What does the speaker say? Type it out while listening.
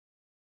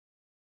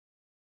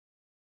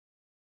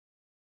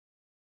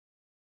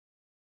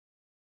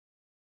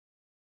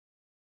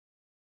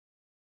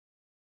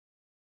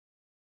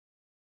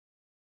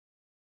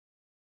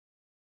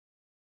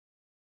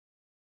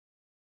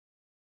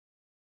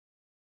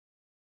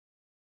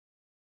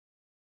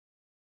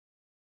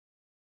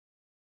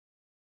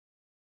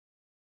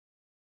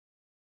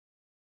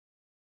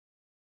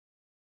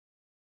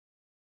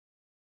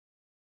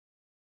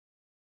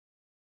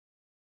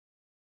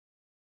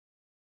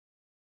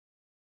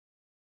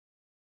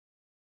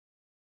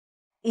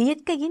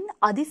இயற்கையின்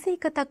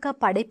அதிசயிக்கத்தக்க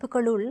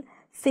படைப்புகளுள்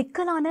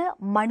சிக்கலான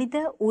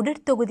மனித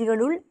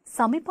உடற்தொகுதிகளுள்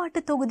சமிபாட்டு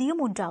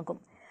தொகுதியும் ஒன்றாகும்.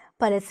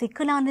 பல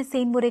சிக்கலான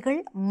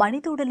செயல்முறைகள்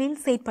மனித உடலில்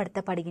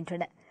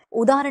செயற்படுத்தப்படுகின்றன.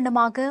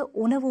 உதாரணமாக,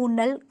 உணவு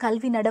உண்ணல்,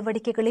 கல்வி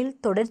நடவடிக்கைகளில்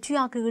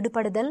தொடர்ச்சியாக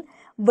ஈடுபடுதல்,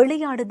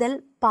 விளையாடுதல்,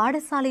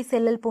 பாடசாலை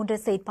செல்லல் போன்ற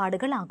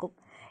செயற்பாடுகள் ஆகும்.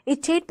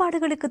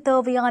 இச்செயற்பாடுகளுக்கு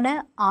தேவையான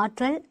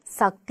ஆற்றல்,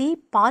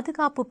 சக்தி,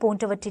 பாதுகாப்பு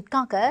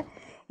போன்றவற்றிற்காக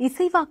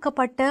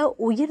இசைவாக்கப்பட்ட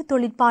உயிர்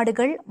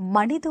தொழிற்பாடுகள்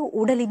மனித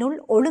உடலினுள்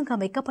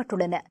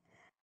ஒழுங்கமைக்கப்பட்டுள்ளன.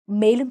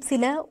 மேலும்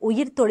சில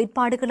உயிர்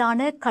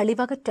தொழிற்பாடுகளான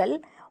கழிவகற்றல்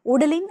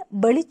உடலின்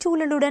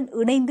வெளிச்சூழலுடன்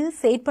இணைந்து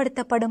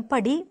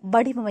செயற்படுத்தப்படும்படி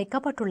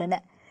வடிவமைக்கப்பட்டுள்ளன.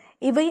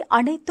 இவை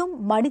அனைத்தும்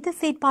மனித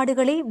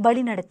செயற்பாடுகளை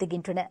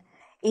வழிநடத்துகின்றன.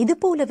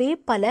 இதுபோலவே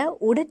பல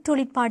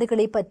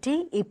உடற்தொழிற்பாடுகளை பற்றி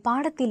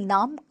இப்பாடத்தில்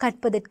நாம்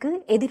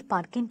கற்பதற்கு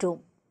எதிர்பார்க்கின்றோம்.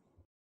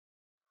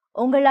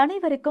 உங்கள்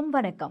அனைவருக்கும்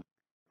வணக்கம்.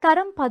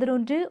 தரம்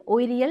 11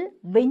 உயிரியல்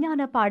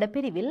விஞ்ஞான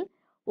பாடப்பிரிவில்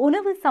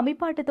உணவு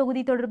சமிபாட்டு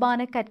தொகுதி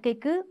தொடர்பான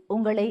கற்கைக்கு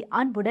உங்களை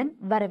அன்புடன்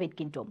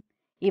வரவேற்கின்றோம்.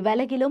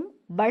 இவ்வலகிலும்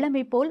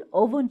வழமை போல்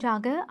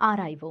ஒவ்வொன்றாக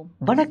ஆராய்வோம்.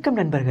 வணக்கம்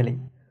நண்பர்களே.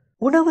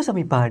 உணவு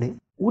சமிபாடு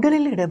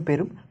உடலில்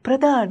இடம்பெறும்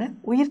பிரதான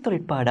உயிர்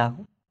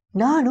தொழிற்பாடாகும்.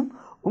 நானும்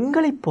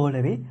உங்களைப்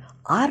போலவே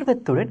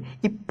ஆர்வத்துடன்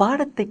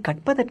இப்பாடத்தை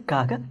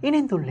கற்பதற்காக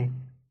இணைந்துள்ளேன்.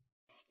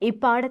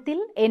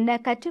 இப்பாடத்தில்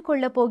என்ன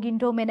கற்றுக்கொள்ளப்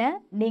போகின்றோம் என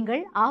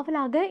நீங்கள்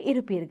ஆவலாக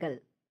இருப்பீர்கள்.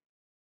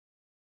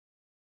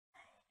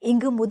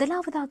 இங்கு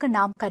முதலாவதாக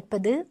நாம்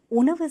கற்பது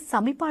உணவு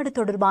சமிபாடு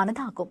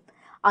தொடர்பானதாகும்.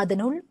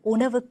 அதனுள்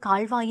உணவு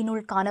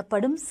கால்வாயினுள்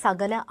காணப்படும்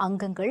சகல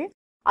அங்கங்கள்,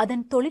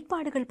 அதன்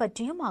தொழிற்பாடுகள்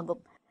பற்றியும்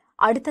ஆகும்.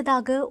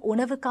 அடுத்ததாக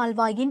உணவு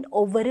கால்வாயின்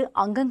ஒவ்வொரு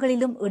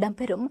அங்கங்களிலும்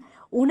இடம்பெறும்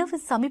உணவு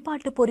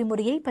சமிபாட்டு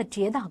பொறிமுறையை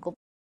பற்றியதாகும்.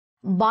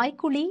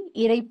 வாய்க்குழி,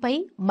 இரைப்பை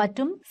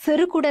மற்றும்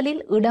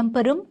சிறுகுடலில்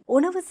இடம்பெறும்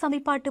உணவு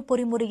சமிபாட்டு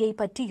பொறிமுறையை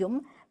பற்றியும்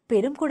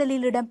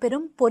பெருங்குடலில்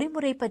இடம்பெறும்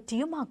பொறிமுறை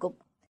பற்றியும் ஆகும்.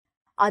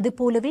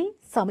 அதுபோலவே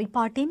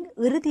சமிபாட்டின்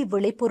இறுதி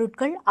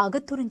விளைபொருட்கள்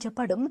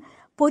அகத்துறிஞ்சப்படும்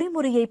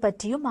பொறிமுறையை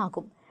பற்றியும்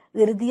ஆகும்.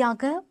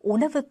 இறுதியாக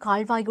உணவு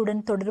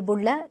கால்வாயுடன்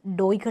தொடர்புள்ள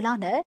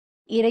நோய்களான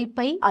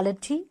இரைப்பை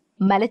அலர்ச்சி,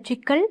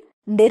 மலச்சிக்கல்,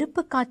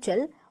 நெருப்பு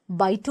காய்ச்சல்,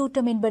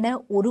 வயிற்றோட்டம் என்பன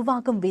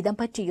உருவாகும் விதம்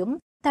பற்றியும்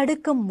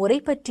தடுக்கும் முறை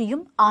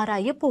பற்றியும்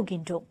ஆராயப்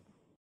போகின்றோம்.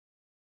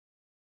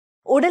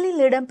 உடலில்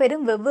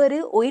இடம்பெறும் வெவ்வேறு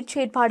உயிர்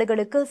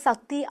செயற்பாடுகளுக்கு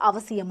சக்தி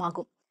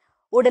அவசியமாகும்.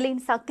 உடலின்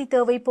சக்தி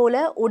தேவை போல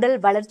உடல்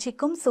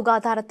வளர்ச்சிக்கும்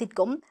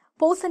சுகாதாரத்திற்கும்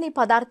போசணி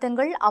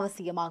பதார்த்தங்கள்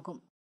அவசியமாகும்.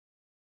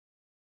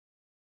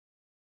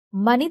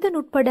 மனிதன்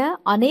உட்பட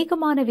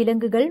அநேகமான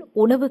விலங்குகள்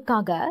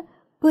உணவுக்காக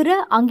பிற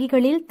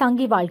அங்கிகளில்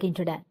தங்கி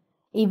வாழ்கின்றன.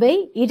 இவை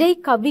இடை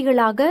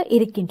கவ்விகளாக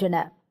இருக்கின்றன.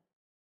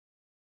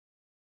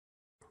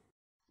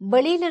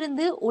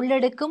 வெளியிலிருந்து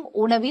உள்ளெடுக்கும்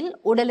உணவில்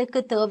உடலுக்கு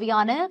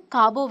தேவையான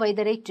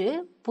கார்போஹைட்ரேட்,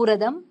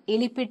 புரதம்,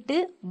 இலிப்பிட்டு,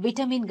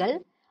 விட்டமின்கள்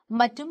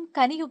மற்றும்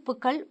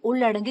கனியுப்புக்கள்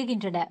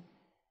உள்ளடங்குகின்றன.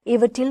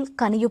 இவற்றில்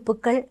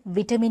கனியுப்புக்கள்,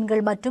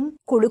 விட்டமின்கள் மற்றும்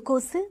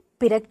குளுக்கோசு,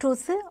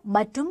 பிரக்டோசு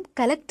மற்றும்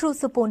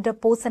கலக்ட்ரோசு போன்ற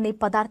போசணை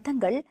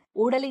பதார்த்தங்கள்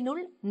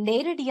உடலினுள்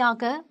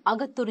நேரடியாக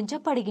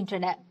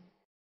அகத்துறிஞ்சப்படுகின்றன.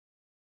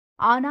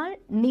 ஆனால்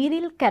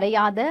நீரில்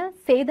கரையாத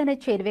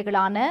சேதனச்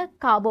சேர்வைகளான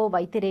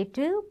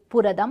கார்போஹைட்ரேட்,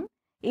 புரதம்,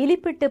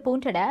 இலிப்பிட்டு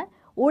போன்றன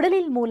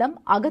உடலில் மூலம்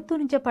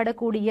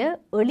அகத்துறிஞ்சப்படக்கூடிய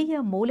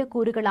எளிய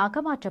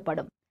மூலக்கூறுகளாக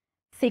மாற்றப்படும்.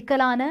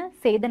 சிக்கலான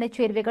சேதனச்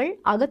சேர்வைகள்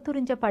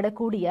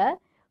அகத்துறிஞ்சப்படக்கூடிய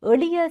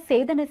எளிய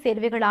சேதன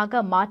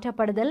சேர்வைகளாக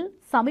மாற்றப்படுதல்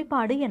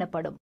சமிபாடு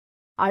எனப்படும்.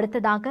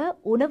 அடுத்ததாக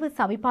உணவு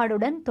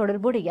சமிபாடுடன்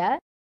தொடர்புடைய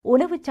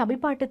உணவு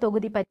சமிபாட்டு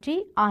தொகுதி பற்றி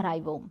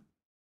ஆராய்வோம்.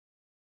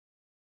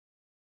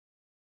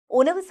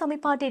 உணவு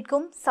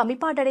சமிபாட்டிற்கும்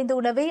சமிபாடடைந்த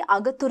உணவை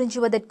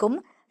அகத்துறிஞ்சுவதற்கும்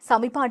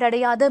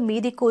சமிபாடடையாத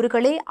மீதி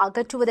கூறுகளை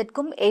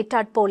அகற்றுவதற்கும்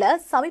ஏற்றாற்போல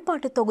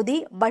சமிபாட்டு தொகுதி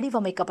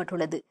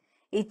வடிவமைக்கப்பட்டுள்ளது.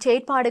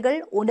 இச்செயற்பாடுகள்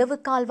உணவு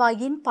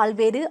கால்வாயின்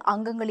பல்வேறு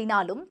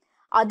அங்கங்களினாலும்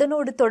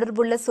அதனோடு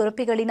தொடர்புள்ள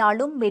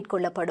சுரப்பிகளினாலும்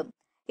மேற்கொள்ளப்படும்.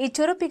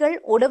 இச்சுரப்பிகள்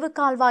உணவு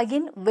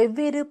கால்வாயின்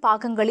வெவ்வேறு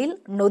பாகங்களில்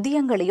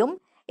நொதியங்களையும்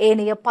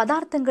ஏனைய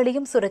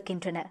பதார்த்தங்களையும்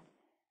சுரக்கின்றன.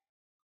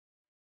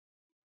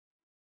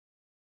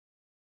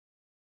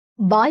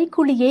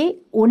 வாய்க்குழியே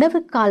உணவு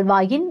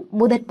கால்வாயின்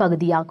முதற்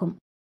பகுதியாகும்.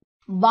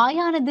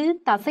 வாயானது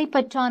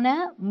தசைப்பற்றான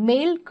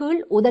மேல்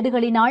கீழ்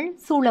உதடுகளினால்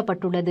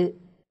சூழப்பட்டுள்ளது.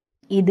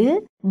 இது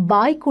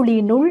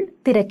வாய்க்குழியினுள்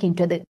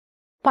திறக்கின்றது.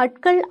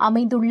 பற்கள்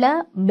அமைந்துள்ள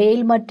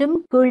மேல் மற்றும்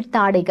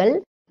கீழ்த்தாடைகள்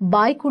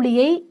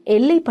வாய்க்குழியை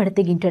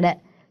எல்லைப்படுத்துகின்றன.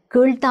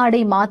 கீழ்த்தாடை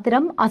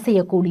மாத்திரம்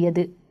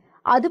அசையக்கூடியது.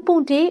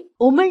 அதுபோன்றே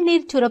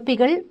உமிழ்நீர்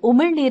சுரப்பிகள்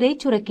உமிழ்நீரை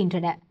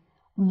சுரக்கின்றன.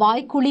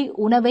 வாய்க்குழி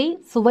உணவை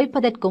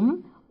சுவைப்பதற்கும்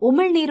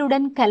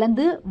உமிழ்நீருடன்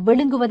கலந்து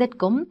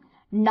விழுங்குவதற்கும்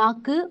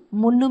நாக்கு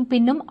முன்னும்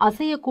பின்னும்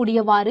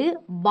அசையக்கூடியவாறு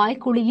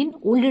வாய்க்குழியின்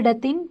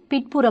உள்ளிடத்தின்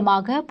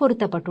பிற்புறமாக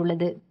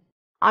பொருத்தப்பட்டுள்ளது.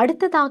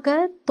 அடுத்ததாக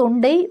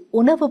தொண்டை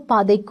உணவு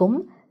பாதைக்கும்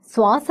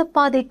சுவாச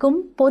பாதைக்கும்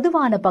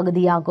பொதுவான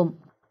பகுதியாகும்.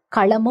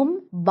 களமும்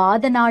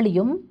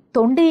வாதநாளியும்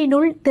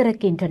தொண்டையினுள்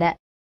திறக்கின்றன.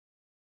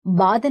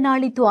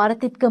 வாதநாளி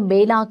துவாரத்திற்கு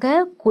மேலாக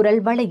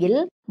குரல் வளையில்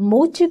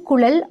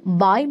மூச்சுக்குழல்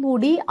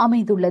வாய்மூடி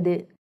அமைந்துள்ளது.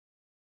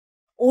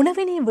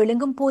 உணவினை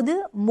விழுங்கும் போது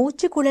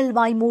மூச்சுக்குழல்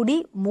வாய்மூடி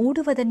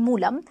மூடுவதன்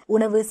மூலம்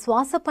உணவு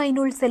சுவாச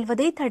பையினுள்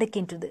செல்வதை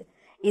தடுக்கின்றது.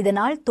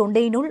 இதனால்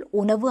தொண்டையினுள்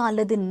உணவு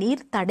அல்லது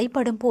நீர்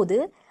தடைப்படும் போது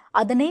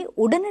அதனை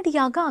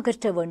உடனடியாக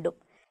அகற்ற வேண்டும்.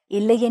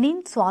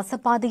 இல்லையெனின் சுவாச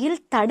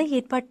பாதையில் தடை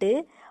ஏற்பட்டு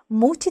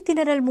மூச்சு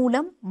திணறல்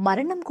மூலம்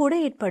மரணம் கூட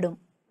ஏற்படும்.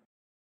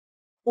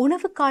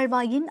 உணவு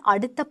கால்வாயின்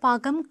அடுத்த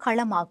பாகம்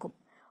களமாகும்.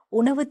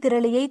 உணவு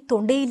திரளையை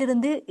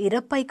தொண்டையிலிருந்து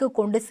இறப்பைக்கு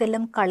கொண்டு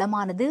செல்லும்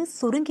களமானது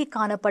சுருங்கி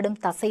காணப்படும்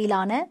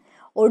தசையிலான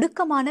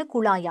ஒடுக்கமான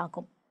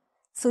குழாயாகும்.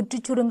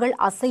 சுற்றுச்சுருங்கள்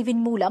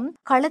அசைவின் மூலம்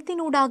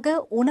களத்தினூடாக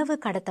உணவு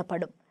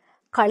கடத்தப்படும்.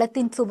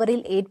 களத்தின்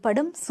சுவரில்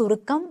ஏற்படும்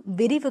சுருக்கம்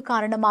விரிவு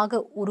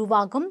காரணமாக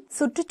உருவாகும்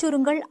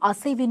சுற்றுச்சுருங்கள்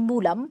அசைவின்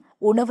மூலம்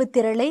உணவு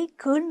திரளை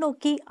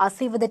கீழ்நோக்கி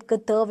அசைவதற்கு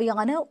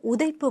தேவையான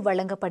உதைப்பு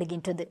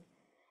வழங்கப்படுகின்றது.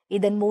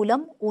 இதன்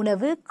மூலம்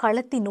உணவு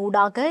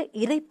களத்தினூடாக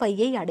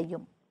இரைப்பையை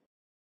அடையும்.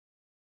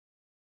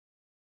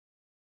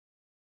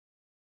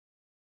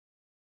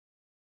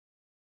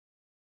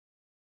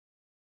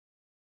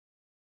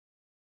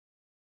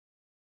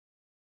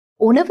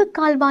 உணவு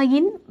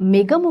கால்வாயின்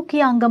மிக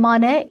முக்கிய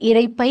அங்கமான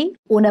இரைப்பை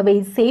உணவை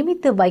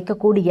சேமித்து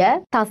வைக்கக்கூடிய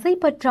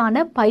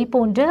தசைப்பற்றான பை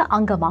போன்ற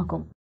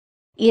அங்கமாகும்.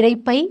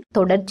 இரைப்பை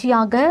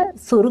தொடர்ச்சியாக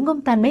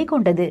சுருங்கும் தன்மை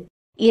கொண்டது.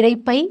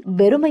 இரைப்பை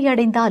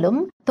வெறுமையடைந்தாலும்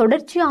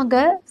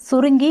தொடர்ச்சியாக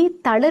சுருங்கி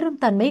தளரும்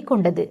தன்மை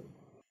கொண்டது.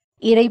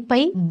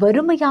 இரைப்பை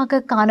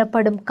வெறுமையாக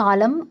காணப்படும்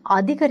காலம்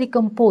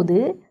அதிகரிக்கும் போது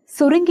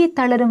சுருங்கி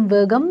தளரும்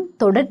வேகம்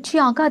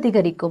தொடர்ச்சியாக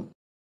அதிகரிக்கும்.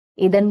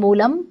 இதன்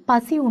மூலம்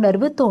பசி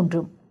உணர்வு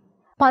தோன்றும்.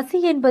 பசி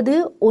என்பது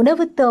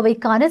உணவு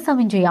தேவைக்கான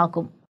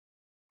சமிஞ்சையாகும்.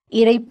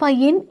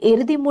 இரைப்பையின்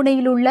இறுதி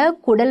முனையிலுள்ள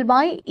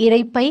குடல்வாய்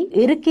இரைப்பை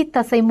இறுக்கி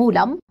தசை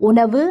மூலம்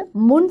உணவு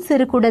முன்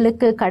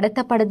சிறுகுடலுக்கு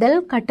கடத்தப்படுதல்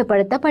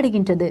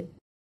கட்டுப்படுத்தப்படுகின்றது.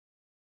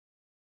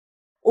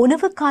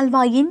 உணவு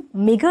கால்வாயின்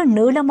மிக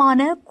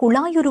நீளமான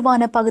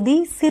குழாயுருவான பகுதி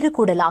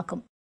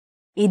சிறுகுடலாகும்.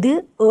 இது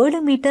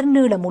 7 மீட்டர்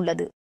நீளம்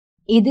உள்ளது.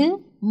 இது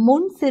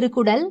முன்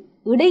சிறுகுடல்,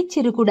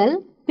 இடைச்சிறுகுடல்,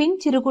 பின்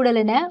சிறுகுடல்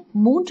என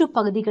 3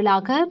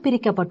 பகுதிகளாக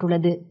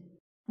பிரிக்கப்பட்டுள்ளது.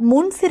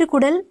 முன்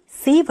சிறுகுடல்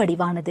சி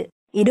வடிவானது.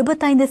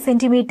 25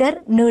 சென்டிமீட்டர்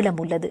நீளம்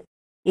உள்ளது.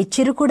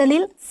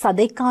 இச்சிறுகுடலில்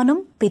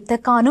சதைக்கானும்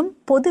பித்தக்கானும்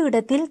பொது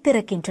இடத்தில்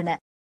திறக்கின்றன.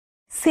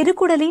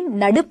 சிறுகுடலின்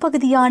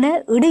நடுப்பகுதியான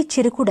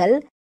இடைச்சிறுகுடல்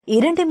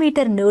 2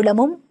 மீட்டர்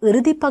நீளமும்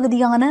இறுதி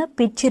பகுதியான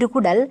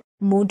பிற்சிறுகுடல்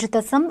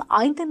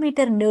 3.5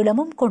 மீட்டர்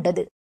நீளமும்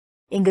கொண்டது.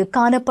 இங்கு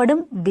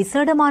காணப்படும்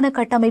விசேடமான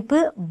கட்டமைப்பு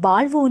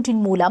வாழ்வு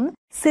ஒன்றின் மூலம்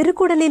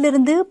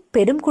சிறுகுடலிலிருந்து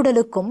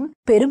பெருங்குடலுக்கும்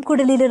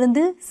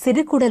பெருங்குடலிலிருந்து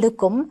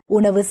சிறுகுடலுக்கும்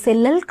உணவு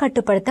செல்லல்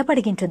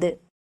கட்டுப்படுத்தப்படுகின்றது.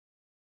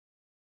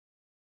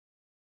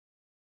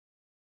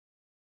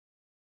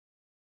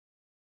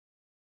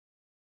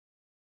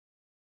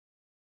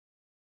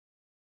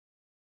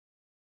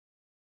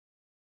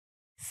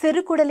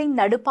 சிறுகுடலின்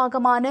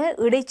நடுப்பாகமான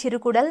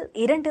இடைச்சிறுகுடல்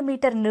 2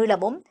 மீட்டர்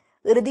நீளமும்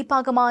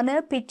இறுதிப்பாகமான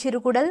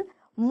பிற்சிறுகுடல்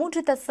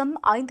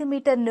 3.5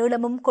 மீட்டர்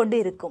நீளமும் கொண்டு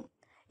இருக்கும்.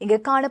 இங்கு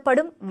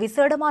காணப்படும்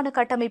விசேடமான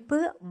கட்டமைப்பு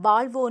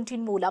வாழ்வு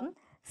ஒன்றின் மூலம்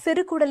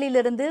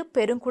சிறுகுடலிலிருந்து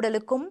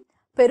பெருங்குடலுக்கும்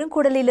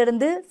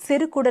பெருங்குடலிலிருந்து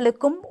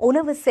சிறுகுடலுக்கும்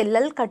உணவு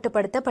செல்லல்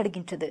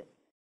கட்டுப்படுத்தப்படுகின்றது.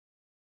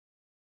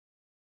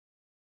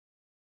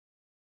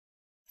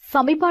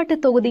 சமிபாட்டு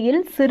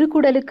தொகுதியில்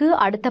சிறுகுடலுக்கு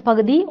அடுத்த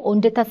பகுதி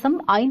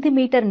 1.5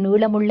 மீட்டர்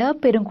நீளமுள்ள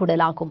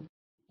பெருங்குடலாகும்.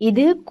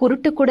 இது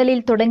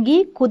குருட்டுக்குடலில் தொடங்கி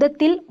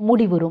குதத்தில்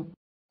முடிவுறும்.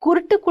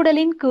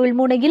 குருட்டுக்குடலின்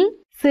கீழ்முனையில்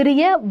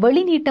சிறிய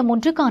வெளிநீட்டம்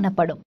ஒன்று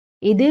காணப்படும்.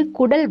 இது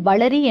குடல்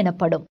வளரி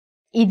எனப்படும்.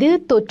 இது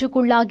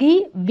தொற்றுக்குள்ளாகி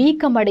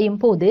வீக்கமடையும்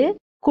போது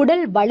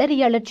குடல் வளரி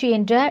அழற்சி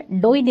என்ற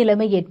நோய்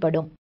நிலைமை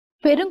ஏற்படும்.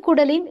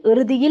 பெருங்குடலின்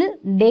இறுதியில்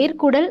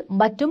நேர்குடல்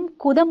மற்றும்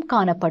குதம்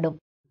காணப்படும்.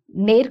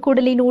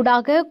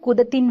 நேர்குடலினூடாக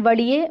குதத்தின்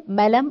வழியே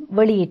மலம்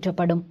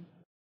வெளியேற்றப்படும்.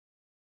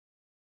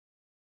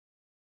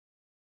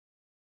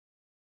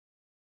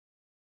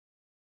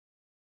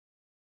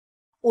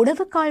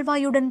 உணவு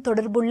கால்வாயுடன்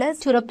தொடர்புள்ள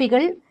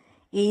சுரப்பிகள்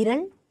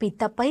ஈரல்,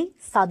 பித்தப்பை,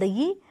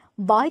 சதையி,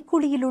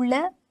 வாய்க்குழியிலுள்ள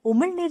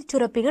உமிழ்நீர்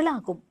சுரப்பிகள்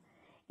ஆகும்.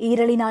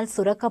 ஈரலினால்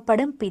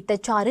சுரக்கப்படும்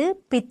பித்தச்சாறு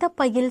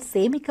பித்தப்பையில்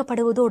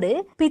சேமிக்கப்படுவதோடு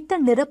பித்த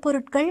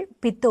நிறப்பொருட்கள்,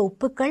 பித்த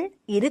உப்புக்கள்,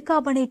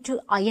 இருகார்பனேற்று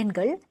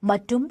அயன்கள்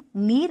மற்றும்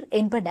நீர்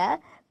என்பன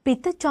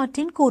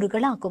பித்தச்சாற்றின்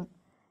கூறுகளாகும்.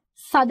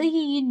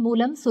 சதையின்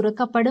மூலம்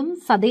சுரக்கப்படும்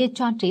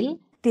சதையச்சாற்றில்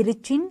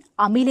திரிச்சின்,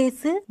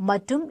 அமிலேசு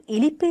மற்றும்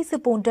இலிப்பேசு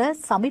போன்ற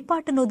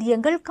சமிபாட்டு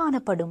நொதியங்கள்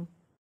காணப்படும்.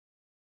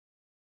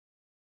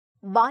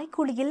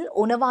 வாய்க்குழியில்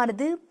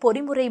உணவானது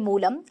பொறிமுறை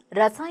மூலம்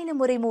ரசாயன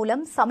முறை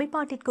மூலம்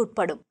சமிபாட்டிற்கு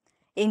உட்படும்.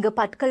 இங்கு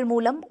பற்கள்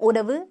மூலம்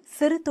உணவு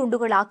சிறு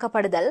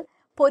துண்டுகளாக்கப்படுதல்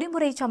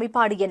பொறிமுறை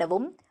சமிபாடு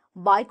எனவும்,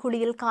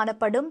 வாய்க்குழியில்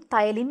காணப்படும்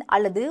தயலின்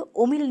அல்லது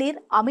உமிழ்நீர்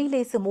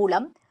அமைலேசு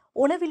மூலம்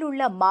உணவில்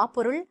உள்ள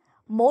மாப்பொருள்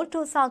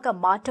மோல்டோஸாக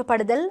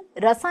மாற்றப்படுதல்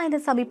ரசாயன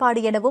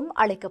சமிபாடு எனவும்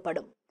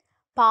அழைக்கப்படும்.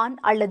 பான்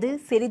அல்லது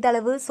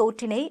சிறிதளவு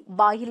சோற்றினை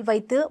வாயில்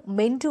வைத்து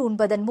மென்று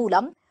உண்பதன்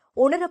மூலம்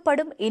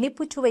உணரப்படும்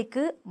இனிப்புச்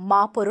சுவைக்கு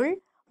மாப்பொருள்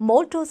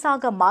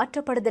மோல்டோஸாக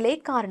மாற்றப்படுதலே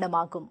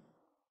காரணமாகும்.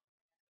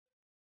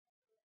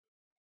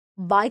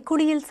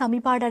 வாய்க்குழியில்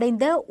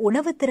சமிபாடடைந்த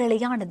உணவு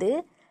திரளையானது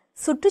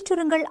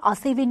சுற்றுச்சுருங்கள்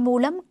அசைவின்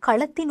மூலம்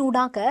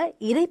களத்தினூடாக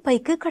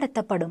இரைப்பைக்கு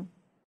கடத்தப்படும்.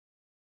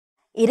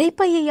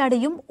 இரைப்பையை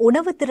அடையும்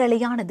உணவு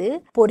திரளையானது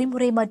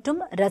பொறிமுறை மற்றும்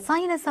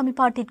ரசாயன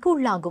சமிபாட்டிற்கு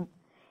உள்ளாகும்.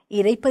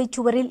 இரைப்பை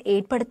சுவரில்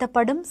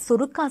ஏற்படுத்தப்படும்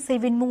சுருக்க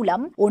அசைவின்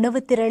மூலம் உணவு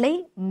திரளை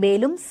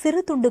மேலும்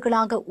சிறு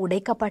துண்டுகளாக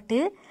உடைக்கப்பட்டு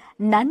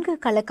நன்கு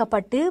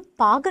கலக்கப்பட்டு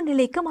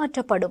பாகநிலைக்கு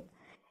மாற்றப்படும்.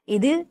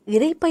 இது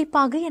இரைப்பை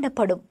பாகு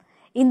எனப்படும்.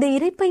 இந்த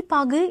இரைப்பை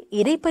பாகு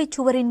இரைப்பை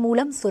சுவரின்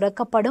மூலம்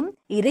சுரக்கப்படும்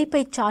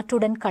இரைப்பை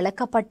சாற்றுடன்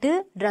கலக்கப்பட்டு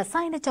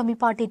ரசாயன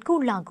சமிபாட்டிற்கு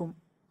உள்ளாகும்.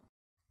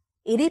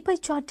 இரைப்பை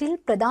சாற்றில்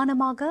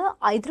பிரதானமாக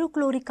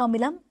ஐதரோகுளோரிக்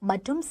அமிலம்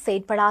மற்றும்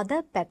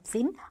செயற்படாத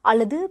பெப்சின்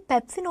அல்லது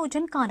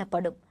பெப்சினோஜன்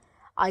காணப்படும்.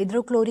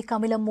 ஐதரோகுளோரிக்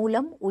அமிலம்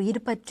மூலம்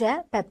உயிர் பெற்ற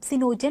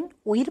பெப்சினோஜன்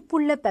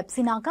உயிர்ப்புள்ள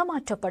பெப்சினாக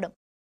மாற்றப்படும்.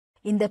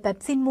 இந்த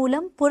பெப்சின்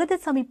மூலம் புரத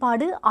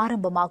சமிபாடு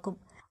ஆரம்பமாகும்.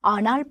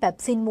 ஆனால்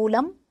பெப்சின்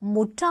மூலம்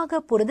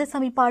முற்றாக புரத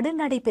சமிபாடு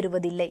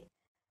நடைபெறுவதில்லை.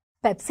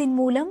 பெப்சின்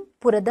மூலம்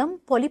புரதம்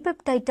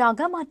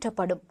பொலிபெப்டைட்டாக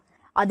மாற்றப்படும்.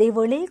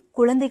 அதேவேளை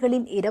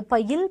குழந்தைகளின்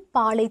இரைப்பையில்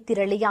பாலை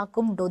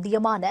திரளையாக்கும்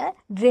நொதியமான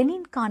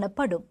ரெனின்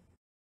காணப்படும்.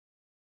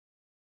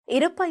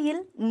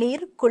 இரைப்பையில்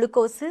நீர்,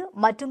 குளுக்கோசு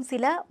மற்றும்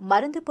சில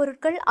மருந்து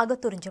பொருட்கள்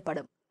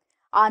அகத்துறிஞ்சப்படும்.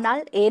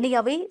 ஆனால்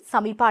ஏனையவை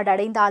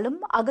சமிபாடடைந்தாலும்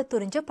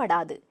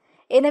அகத்துறிஞ்சப்படாது.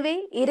 எனவே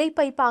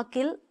இரைப்பை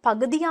பாக்கில்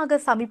பகுதியாக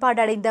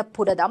சமிபாடடைந்த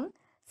புரதம்,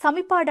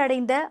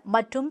 சமிபாடடைந்த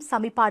மற்றும்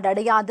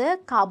சமிபாடடையாத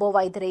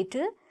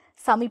கார்போஹைட்ரேட்டு,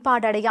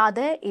 சமிபாடடையாத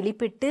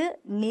இலிப்பிட்டு,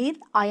 நீர்,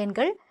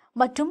 அயன்கள்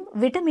மற்றும்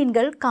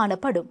விட்டமின்கள்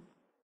காணப்படும்.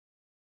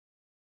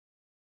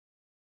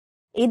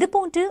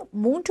 இதுபோன்று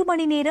 3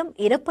 மணி நேரம்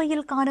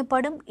இரைப்பையில்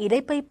காணப்படும்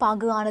இரைப்பை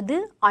பாகு ஆனது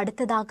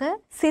அடுத்ததாக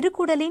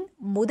சிறுகுடலின்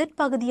முதற்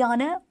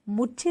பகுதியான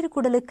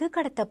முச்சிறுகுடலுக்கு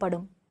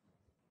கடத்தப்படும்.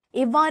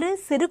 இவ்வாறு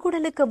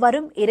சிறுகுடலுக்கு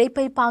வரும்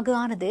இரைப்பை பாகு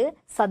ஆனது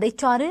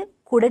சதைச்சாறு,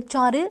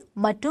 குடற்சாறு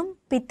மற்றும்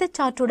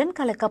பித்தச்சாற்றுடன்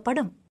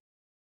கலக்கப்படும்.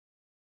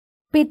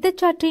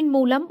 பித்தச்சாற்றின்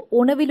மூலம்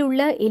உணவில்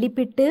உள்ள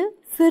இலிப்பிட்டு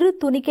சிறு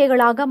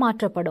துணிக்கைகளாக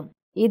மாற்றப்படும்.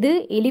 இது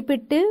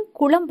இலிப்பிட்டு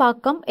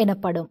குழம்பாக்கம்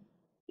எனப்படும்.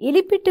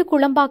 இலிப்பிட்டு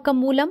குழம்பாக்கம்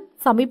மூலம்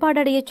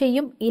சமிபாடடைய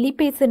செய்யும்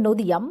இலிப்பேசு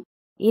நொதியம்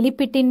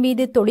இலிப்பிட்டின்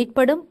மீது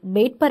தொழிற்படும்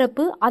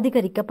மேற்பரப்பு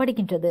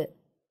அதிகரிக்கப்படுகின்றது.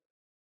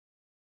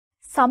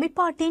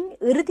 சமிபாட்டின்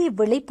இறுதி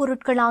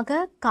விளைபொருட்களாக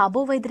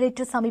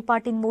கார்போஹைட்ரேட்டு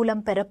சமிபாட்டின்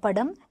மூலம்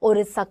பெறப்படும்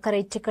ஒரு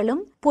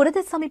சர்க்கரைச்சுக்களும்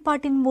புரத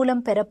சமிபாட்டின்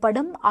மூலம்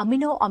பெறப்படும்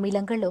அமினோ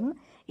அமிலங்களும்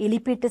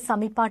இலிப்பிட்டு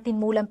சமிபாட்டின்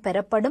மூலம்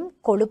பெறப்படும்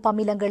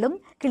கொழுப்பமிலங்களும்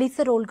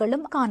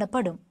கிளிசரோல்களும்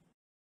காணப்படும்.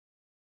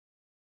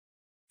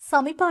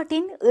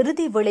 சமிபாட்டின்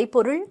இறுதி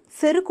விளைபொருள்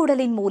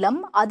சிறுகுடலின் மூலம்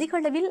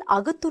அதிகளவில்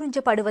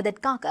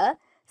அகத்துறிஞ்சப்படுவதற்காக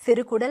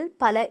சிறுகுடல்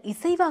பல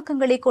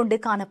இசைவாக்கங்களை கொண்டு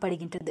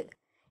காணப்படுகின்றது.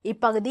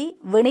 இப்பகுதி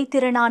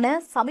வினைத்திறனான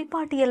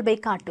சமிபாட்டியல்பை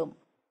காட்டும்.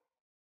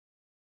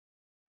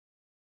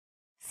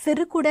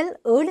 சிறுகுடல்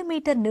 7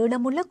 மீட்டர்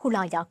நீளமுள்ள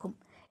குழாயாகும்.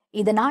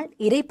 இதனால்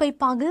இரைப்பை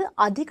பாகு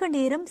அதிக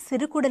நேரம்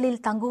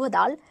சிறுகுடலில்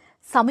தங்குவதால்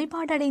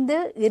சமிபாடடைந்த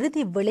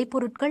இறுதி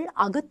விளைபொருட்கள்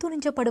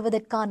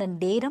அகத்துறிஞ்சப்படுவதற்கான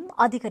நேரம்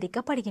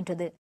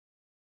அதிகரிக்கப்படுகின்றது.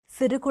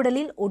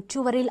 சிறுகுடலில்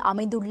உட்சுவரில்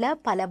அமைந்துள்ள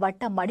பல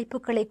வட்ட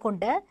மடிப்புகளை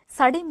கொண்ட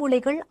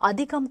சடைமுலைகள்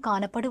அதிகம்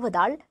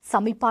காணப்படுவதால்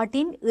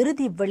சமிபாட்டின்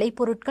இறுதி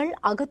விளைபொருட்கள்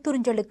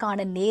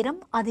அகத்துறிஞ்சலுக்கான நேரம்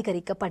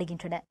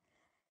அதிகரிக்கப்படுகின்றன.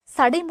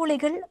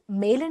 சடைமுலைகள்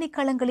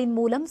மேலணிக்களங்களின்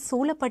மூலம்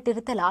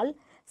சூழப்பட்டிருத்தலால்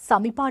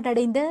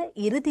சமிபாடடைந்த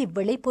இறுதி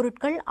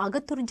விளைபொருட்கள்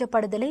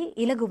அகத்துறிஞ்சப்படுதலை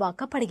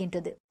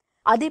இலகுவாக்கப்படுகின்றது.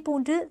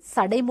 அதேபோன்று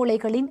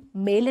சடைமுலைகளின்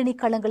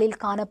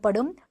மேலணிக்களங்களில்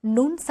காணப்படும்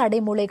நுண்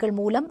சடைமுலைகள்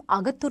மூலம்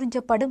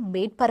அகத்துறிஞ்சப்படும்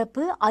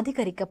மேற்பரப்பு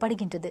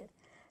அதிகரிக்கப்படுகின்றது.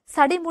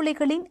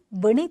 சடைமுலைகளின்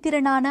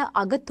வினைத்திறனான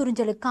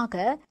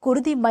அகத்துறிஞ்சலுக்காக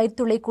குருதி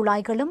மயிர்த்துளை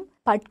குழாய்களும்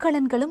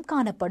பட்கலன்களும்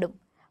காணப்படும்.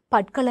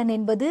 பட்கலன்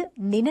என்பது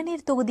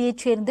நிணநீர்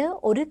தொகுதியைச் சேர்ந்த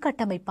ஒரு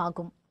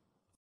கட்டமைப்பாகும்.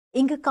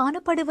 இங்கு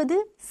காணப்படுவது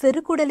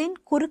சிறுகுடலின்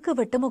குறுக்கு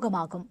வெட்டு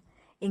முகமாகும்.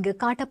 இங்கு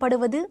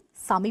காட்டப்படுவது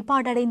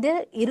சமிபாடடைந்த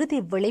இறுதி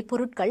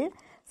விளைபொருட்கள்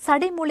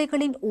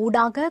சடைமுலைகளின்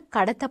ஊடாக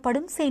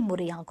கடத்தப்படும்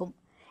செயல்முறையாகும்.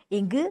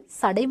 இங்கு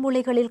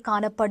சடைமுலைகளில்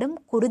காணப்படும்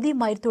குருதி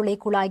மயிர்த்துளை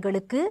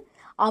குழாய்களுக்கு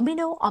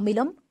அமினோ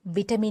அமிலம்,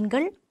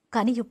 விட்டமின்கள்,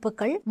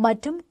 கனியுப்புக்கள்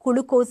மற்றும்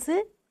குளுக்கோசு,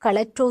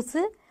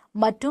 கலக்ட்ரோசு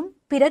மற்றும்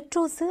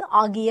பிரக்டோசு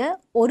ஆகிய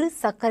ஒரு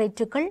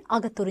சர்க்கரைச்சுக்கள்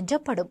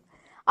அகத்துறிஞ்சப்படும்.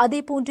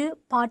 அதேபோன்று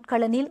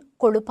பாட்கலனில்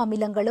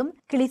கொழுப்பமிலங்களும்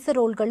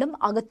கிளிசரோல்களும்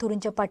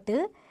அகத்துறிஞ்சப்பட்டு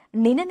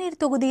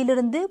நிணநீர்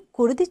தொகுதியிலிருந்து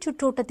குருதி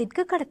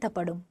சுற்றோட்டத்திற்கு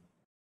கடத்தப்படும்.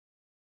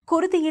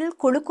 குருதியில்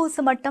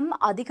குளுக்கோசு மட்டம்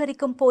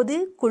அதிகரிக்கும் போது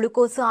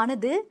குளுக்கோசு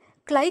ஆனது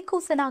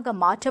கிளைகோசனாக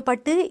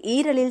மாற்றப்பட்டு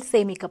ஈரலில்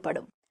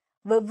சேமிக்கப்படும்.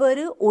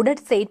 வெவ்வேறு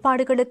உடற்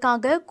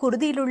செயற்பாடுகளுக்காக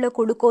குருதியிலுள்ள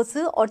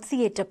குளுக்கோசு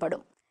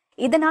ஒட்சியேற்றப்படும்.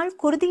 இதனால்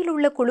குருதியில்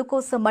உள்ள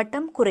குளுக்கோசு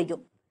மட்டம்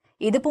குறையும்.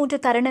 இதுபோன்ற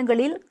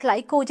தருணங்களில்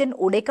கிளைகோஜன்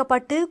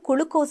உடைக்கப்பட்டு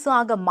குளுக்கோசு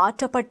ஆக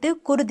மாற்றப்பட்டு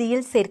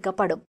குருதியில்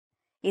சேர்க்கப்படும்.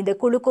 இந்த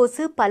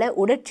குளுக்கோசு பல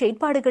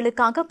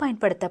உடற்செயற்பாடுகளுக்காக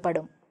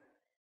பயன்படுத்தப்படும்.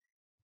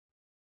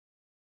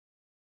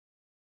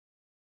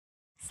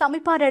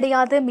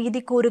 சமிபாடடையாத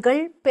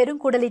மீதிக்கூறுகள்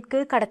பெருங்குடலிற்கு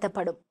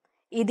கடத்தப்படும்.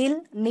 இதில்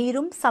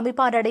நீரும்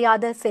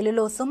சமிபாடடையாத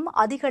செல்லுலோசும்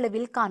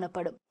அதிகளவில்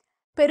காணப்படும்.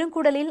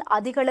 பெருங்குடலில்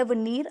அதிகளவு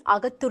நீர்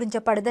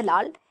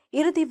அகத்துறிஞ்சப்படுதலால்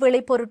இறுதி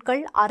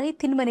விளைபொருட்கள் அரை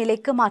திண்ம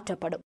நிலைக்கு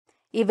மாற்றப்படும்.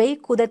 இவை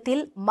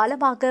குதத்தில்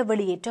மலமாக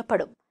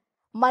வெளியேற்றப்படும்.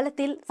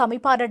 மலத்தில்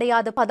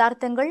சமிபாடடையாத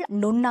பதார்த்தங்கள்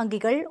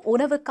நுண்ணங்கிகள்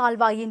உணவு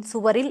கால்வாயின்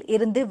சுவரில்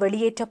இருந்து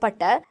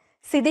வெளியேற்றப்பட்ட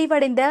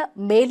சிதைவடைந்த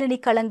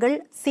மேலணிக்களங்கள்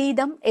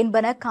சீதம்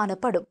என்பன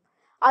காணப்படும்.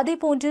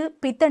 அதேபோன்று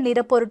பித்த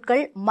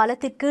நிறப்பொருட்கள்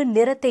மலத்திற்கு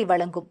நிறத்தை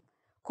வழங்கும்.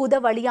 குத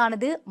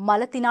வழியானது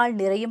மலத்தினால்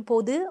நிறையும்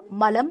போது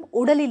மலம்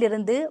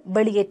உடலிலிருந்து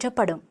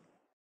வெளியேற்றப்படும்.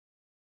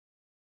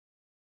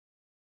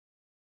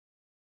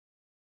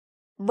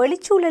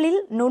 வெளிச்சூழலில்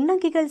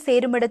நுண்ணங்கிகள்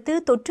சேருமிடத்து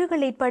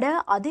தொற்றுகள் ஏற்பட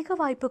அதிக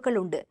வாய்ப்புகள்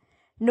உண்டு.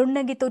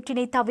 நுண்ணங்கி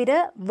தொற்றினை தவிர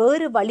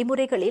வேறு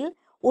வழிமுறைகளில்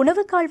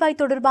உணவு கால்வாய்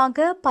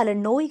தொடர்பாக பல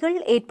நோய்கள்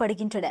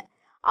ஏற்படுகின்றன.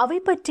 அவை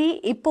பற்றி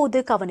இப்போது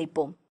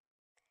கவனிப்போம்.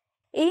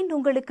 ஏன்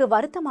உங்களுக்கு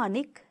வருத்தமா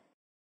நிக்?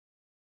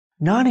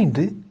 நான்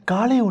இன்று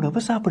காலை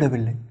உணவு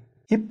சாப்பிடவில்லை.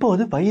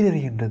 இப்போது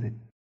வயிறெறிகின்றது.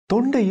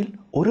 தொண்டையில்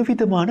ஒரு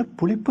விதமான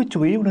புளிப்புச்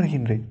சுவையை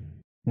உணர்கின்றேன்.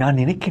 நான்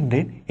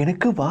நினைக்கின்றேன்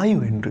எனக்கு வாயு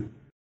என்று.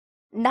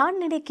 நான்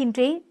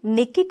நினைக்கின்றேன்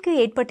நிக்கிற்கு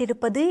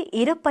ஏற்பட்டிருப்பது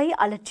இரைப்பை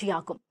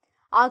அழற்சியாகும்.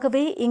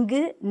 ஆகவே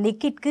இங்கு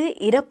நிக்கிற்கு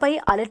இரைப்பை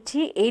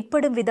அழற்சி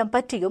ஏற்படும் விதம்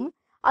பற்றியும்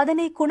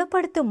அதனை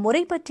குணப்படுத்தும்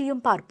முறை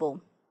பற்றியும் பார்ப்போம்.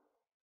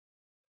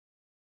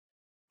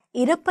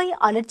 இரைப்பை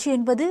அழற்சி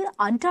என்பது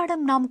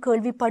அன்றாடம் நாம்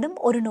கேள்விப்படும்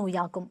ஒரு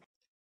நோயாகும்.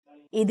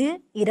 இது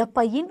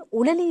இரைப்பையின்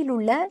உடலில்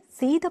உள்ள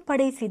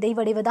சீதப்படை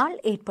சிதைவடைவதால்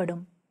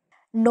ஏற்படும்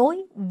நோய்.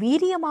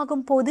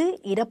 வீரியமாகும் போது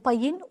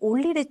இரைப்பையின்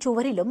உள்ளிடச்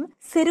சுவரிலும்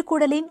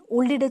சிறுகுடலின்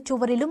உள்ளிடச்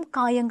சுவரிலும்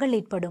காயங்கள்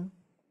ஏற்படும்.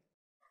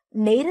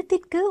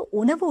 நேரத்திற்கு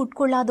உணவு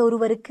உட்கொள்ளாத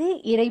ஒருவருக்கு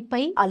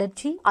இரைப்பை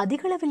அழற்சி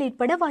அதிகளவில்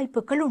ஏற்பட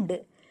வாய்ப்புகள் உண்டு.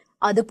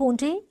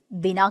 அதுபோன்றே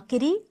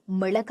வினாக்கிரி,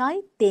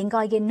 மிளகாய்,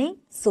 தேங்காய் எண்ணெய்,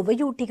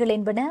 சுவையூட்டிகள்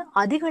என்பன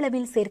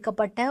அதிகளவில்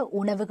சேர்க்கப்பட்ட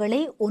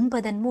உணவுகளை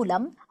உண்பதன்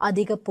மூலம்,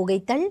 அதிக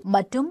புகைத்தல்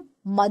மற்றும்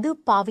மது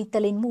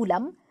பாவித்தலின்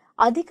மூலம்,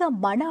 அதிக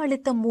மன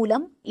அழுத்தம்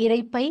மூலம்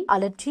இரைப்பை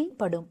அழற்சி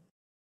படும்.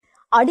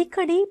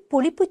 அடிக்கடி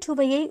புளிப்புச்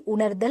சுவையை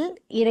உணர்தல்,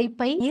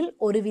 இரைப்பையில்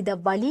ஒருவித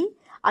வலி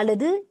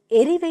அல்லது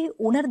எரிவை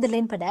உணர்தல்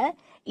என்பன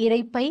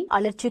இரைப்பை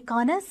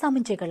அழற்சிக்கான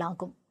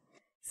சமிஞ்சைகளாகும்.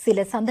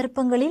 சில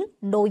சந்தர்ப்பங்களில்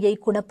நோயை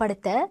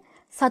குணப்படுத்த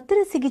சத்திர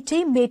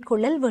சிகிச்சை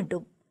மேற்கொள்ளல்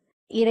வேண்டும்.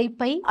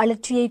 இரைப்பை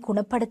அழற்சியை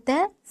குணப்படுத்த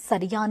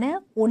சரியான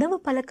உணவு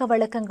பழக்க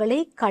வழக்கங்களை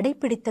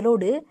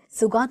கடைபிடித்தலோடு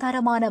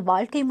சுகாதாரமான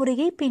வாழ்க்கை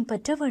முறையை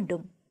பின்பற்ற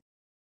வேண்டும்.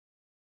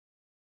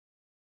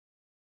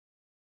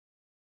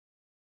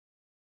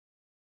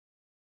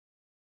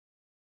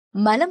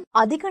 மலம்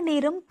அதிக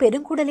நேரம்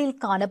பெருங்குடலில்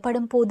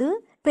காணப்படும் போது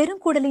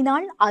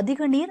பெருங்குடலினால்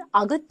அதிக நீர்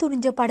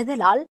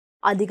அகத்துறிஞ்சப்படுதலால்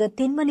அதிக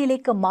திண்ம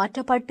நிலைக்கு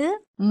மாற்றப்பட்டு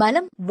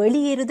மலம்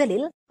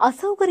வெளியேறுதலில்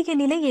அசௌகரிய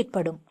நிலை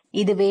ஏற்படும்.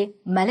 இதுவே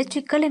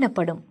மலச்சிக்கல்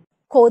எனப்படும்.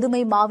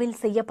 கோதுமை மாவில்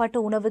செய்யப்பட்ட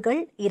உணவுகள்,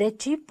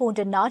 இறைச்சி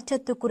போன்ற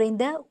நார்ச்சத்து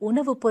குறைந்த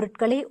உணவுப்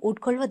பொருட்களை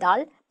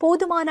உட்கொள்வதால்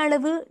போதுமான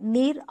அளவு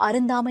நீர்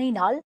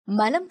அருந்தாமையினால்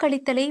மலம்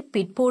கழித்தலை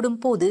பிற்போடும்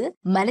போது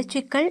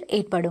மலச்சிக்கல்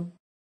ஏற்படும்.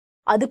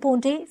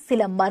 அதுபோன்றே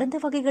சில மருந்து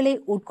வகைகளை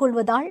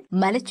உட்கொள்வதால்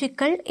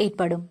மலச்சிக்கல்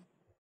ஏற்படும்.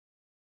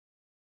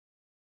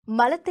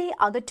 மலத்தை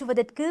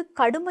அகற்றுவதற்கு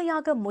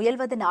கடுமையாக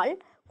முயல்வதனால்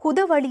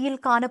குதவழியில்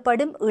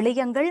காணப்படும்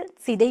இழையங்கள்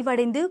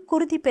சிதைவடைந்து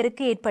குருதி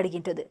பெருக்கு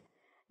ஏற்படுகின்றது.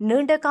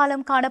 நீண்ட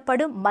காலம்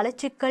காணப்படும்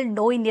மலச்சிக்கல்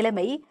நோய்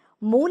நிலைமை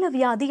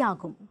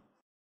மூலவியாதியாகும்.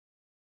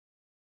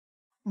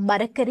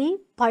 மரக்கறி,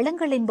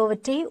 பழங்கள்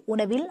என்பவற்றை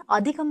உணவில்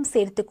அதிகம்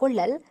சேர்த்துக்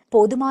கொள்ளல்,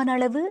 போதுமான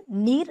அளவு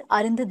நீர்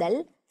அருந்துதல்,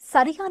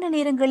 சரியான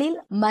நேரங்களில்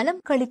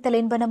மலம் கழித்தல்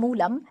என்பன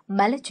மூலம்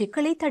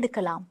மலச்சிக்கலை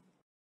தடுக்கலாம்.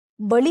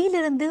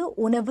 வெளியிலிருந்து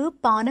உணவு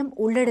பானம்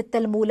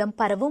உள்ளெடுத்தல் மூலம்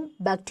பரவும்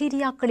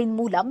பாக்டீரியாக்களின்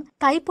மூலம்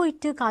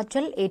டைபாய்டு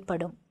காய்ச்சல்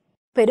ஏற்படும்.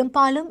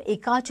 பெரும்பாலும்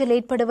இக்காய்ச்சல்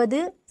ஏற்படுவது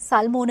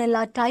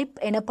சல்மோனெல்லா டைப்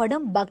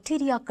எனப்படும்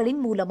பாக்டீரியாக்களின்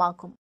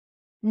மூலமாகும்.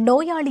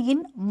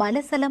 நோயாளியின்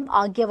மலசலம்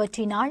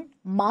ஆகியவற்றினால்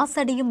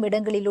மாசடையும்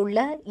இடங்களில் உள்ள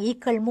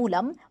ஈக்கள்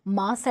மூலம்,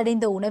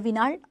 மாசடைந்த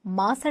உணவினால்,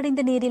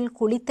 மாசடைந்த நீரில்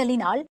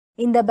குளித்தலினால்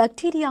இந்த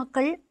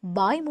பாக்டீரியாக்கள்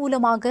வாய்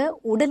மூலமாக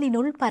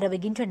உடலினுள்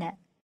பரவுகின்றன.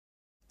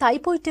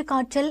 டைபாய்டு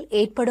காய்ச்சல்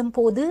ஏற்படும்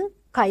போது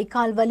கை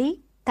கால் வலி,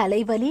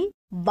 தலைவலி,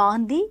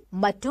 வாந்தி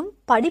மற்றும்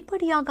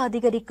படிப்படியாக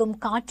அதிகரிக்கும்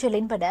காய்ச்சல்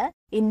என்பன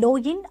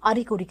இந்நோயின்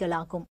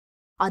அறிகுறிகளாகும்.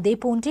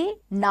 அதேபோன்றே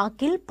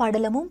நாக்கில்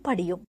படலமும்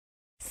படியும்.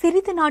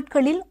 சிறிது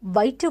நாட்களில்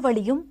வயிற்று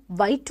வலியும்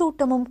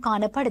வயிற்றூட்டமும்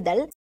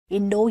காணப்படுதல்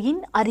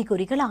இந்நோயின்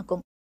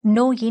அறிகுறிகளாகும்.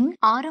 நோயின்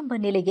ஆரம்ப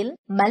நிலையில்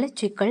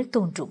மலச்சிக்கல்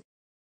தோன்றும்.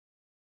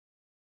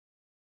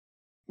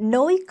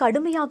 நோய்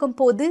கடுமையாகும்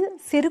போது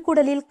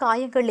சிறுகுடலில்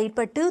காயங்கள்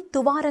ஏற்பட்டு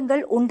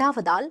துவாரங்கள்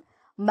உண்டாவதால்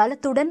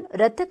மலத்துடன்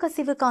இரத்த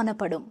கசிவு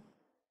காணப்படும்.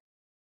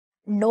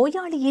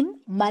 நோயாளியின்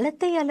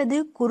மலத்தை அல்லது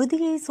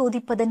குருதியை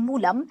சோதிப்பதன்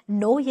மூலம்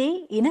நோயை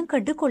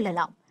இனங்கண்டு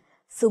கொள்ளலாம்.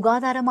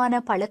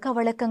 சுகாதாரமான பழக்க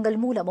வழக்கங்கள்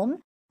மூலமும்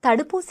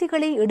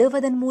தடுப்பூசிகளை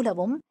இடுவதன்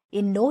மூலமும்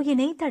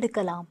இந்நோயினை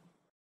தடுக்கலாம்.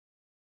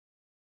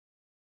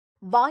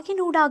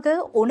 வாயினூடாக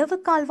உணவு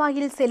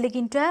கால்வாயில்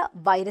செல்லுகின்ற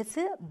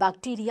வைரசு,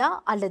 பாக்டீரியா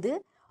அல்லது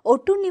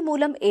ஒட்டுண்ணி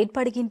மூலம்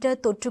ஏற்படுகின்ற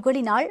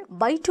தொற்றுகளினால்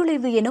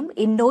வயிற்றுளைவு எனும்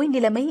இந்நோய்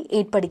நிலைமை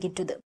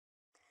ஏற்படுகின்றது.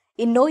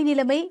 இந்நோய்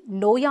நிலைமை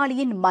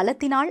நோயாளியின்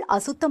மலத்தினால்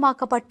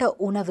அசுத்தமாக்கப்பட்ட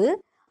உணவு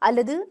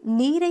அல்லது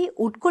நீரை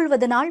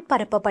உட்கொள்வதனால்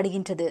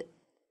பரப்பப்படுகின்றது.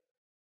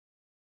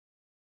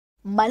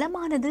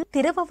 மலமானது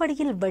திரவ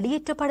வடியில்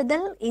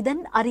வெளியேற்றப்படுதல்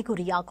இதன்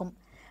அறிகுறியாகும்.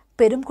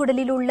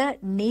 பெருங்குடலில் உள்ள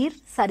நீர்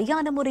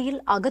சரியான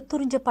முறையில்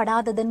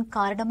அகத்துறிஞ்சப்படாததன்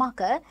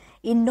காரணமாக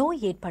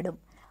இந்நோய் ஏற்படும்.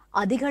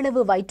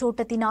 அதிகளவு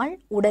வயிற்றோட்டத்தினால்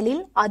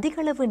உடலில்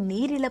அதிகளவு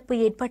நீரிழப்பு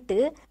ஏற்பட்டு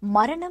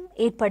மரணம்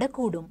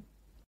ஏற்படக்கூடும்.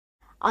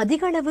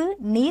 அதிகளவு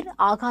நீர்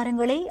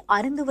ஆகாரங்களை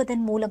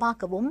அருந்துவதன்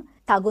மூலமாகவும்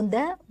தகுந்த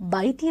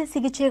வைத்திய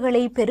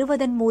சிகிச்சைகளை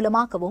பெறுவதன்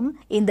மூலமாகவும்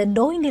இந்த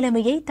நோய்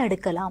நிலைமையை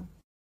தடுக்கலாம்.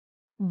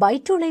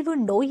 வயிற்றுளைவு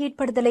நோய்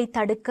ஏற்படுதலை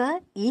தடுக்க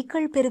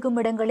ஈக்கள் பெருகும்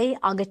இடங்களை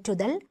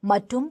அகற்றுதல்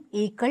மற்றும்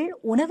ஈக்கள்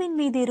உணவின்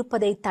மீது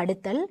இருப்பதை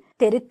தடுத்தல்,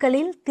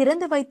 தெருக்களில்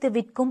திறந்து வைத்து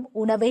விற்கும்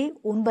உணவை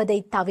உண்பதை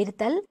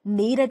தவிர்த்தல்,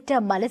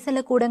 நீரற்ற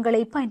மலசல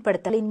கூடங்களை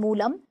பயன்படுத்தலின்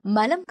மூலம்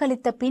மலம்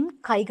கழித்த பின்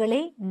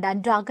கைகளை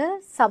நன்றாக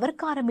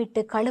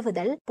சவர்க்காரமிட்டு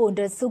கழுவுதல்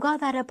போன்ற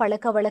சுகாதார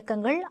பழக்க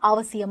வழக்கங்கள்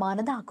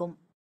அவசியமானதாகும்.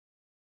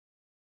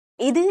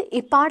 இது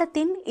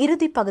இப்பாடத்தின்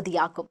இறுதி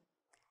பகுதியாகும்.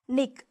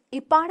 நிக்,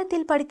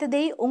 இப்பாடத்தில்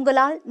படித்ததை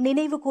உங்களால்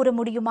நினைவு கூற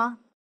முடியுமா?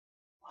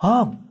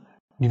 ஆம்,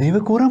 நினைவு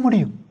கூற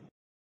முடியும்.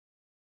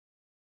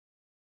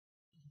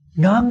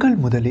 நாங்கள்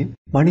முதலில்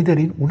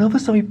மனிதனின் உணவு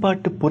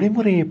சமைப்பாட்டு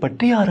பொறிமுறையை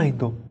பற்றி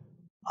ஆராய்ந்தோம்.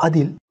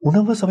 அதில்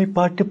உணவு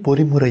சமைப்பாட்டு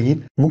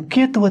பொறிமுறையின்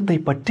முக்கியத்துவத்தை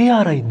பற்றி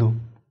ஆராய்ந்தோம்.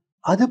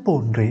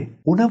 அதுபோன்றே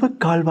உணவு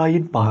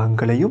கால்வாயின்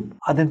பாகங்களையும்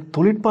அதன்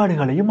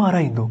தொழிற்பாடுகளையும்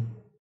ஆராய்ந்தோம்.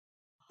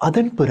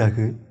 அதன்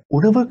பிறகு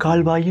உணவு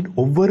கால்வாயின்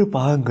ஒவ்வொரு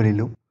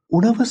பாகங்களிலும்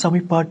உணவு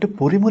சமைப்பாட்டு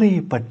பொறிமுறையை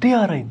பற்றி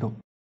ஆராய்ந்தோம்.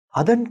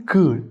 அதன்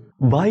கீழ்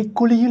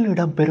வாய்க்குழியில்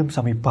இடம்பெறும்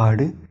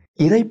சமைப்பாடு,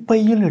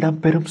 இரைப்பையில்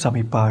இடம்பெறும்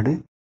சமைப்பாடு,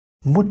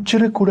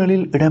 முச்சிறு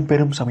குடலில்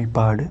இடம்பெறும்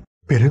சமைப்பாடு,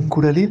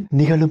 பெருங்குடலில்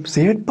நிகழும்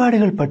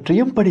செயற்பாடுகள்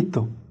பற்றியும்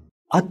படித்தோம்.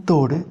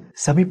 அத்தோடு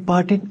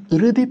சமைப்பாட்டின்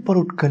இறுதி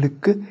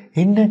பொருட்களுக்கு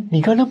என்ன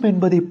நிகழும்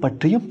என்பதை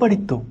பற்றியும்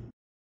படித்தோம்.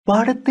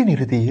 பாடத்தின்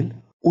இறுதியில்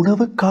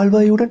உணவு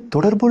கால்வாயுடன்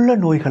தொடர்புள்ள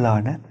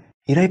நோய்களான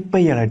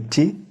இரைப்பை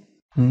அழற்சி,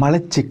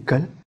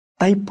 மலச்சிக்கல்,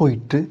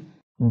 தைப்பொயிற்று,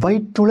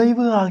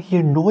 வயிற்றுளைவு ஆகிய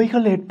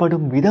நோய்கள்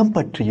ஏற்படும் விதம்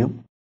பற்றியும்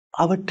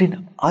அவற்றின்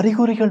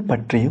அறிகுறிகள்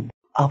பற்றியும்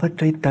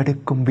அவற்றை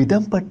தடுக்கும்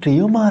விதம்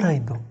பற்றியும்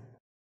ஆராய்ந்தோம்.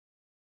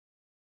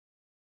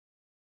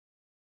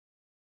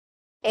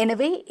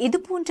 எனவே இது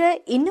போன்ற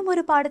இன்னும்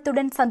ஒரு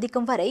பாடத்துடன்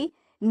சந்திக்கும் வரை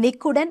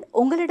நிக்குடன்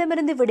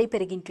உங்களிடமிருந்து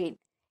விடைபெறுகின்றேன்.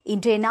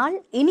 இன்றைய நாள்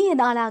இனிய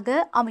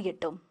நாளாக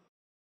அமையட்டும்.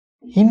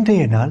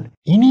 இன்றைய நாள்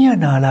இனிய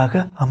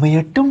நாளாக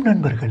அமையட்டும்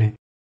நண்பர்களே.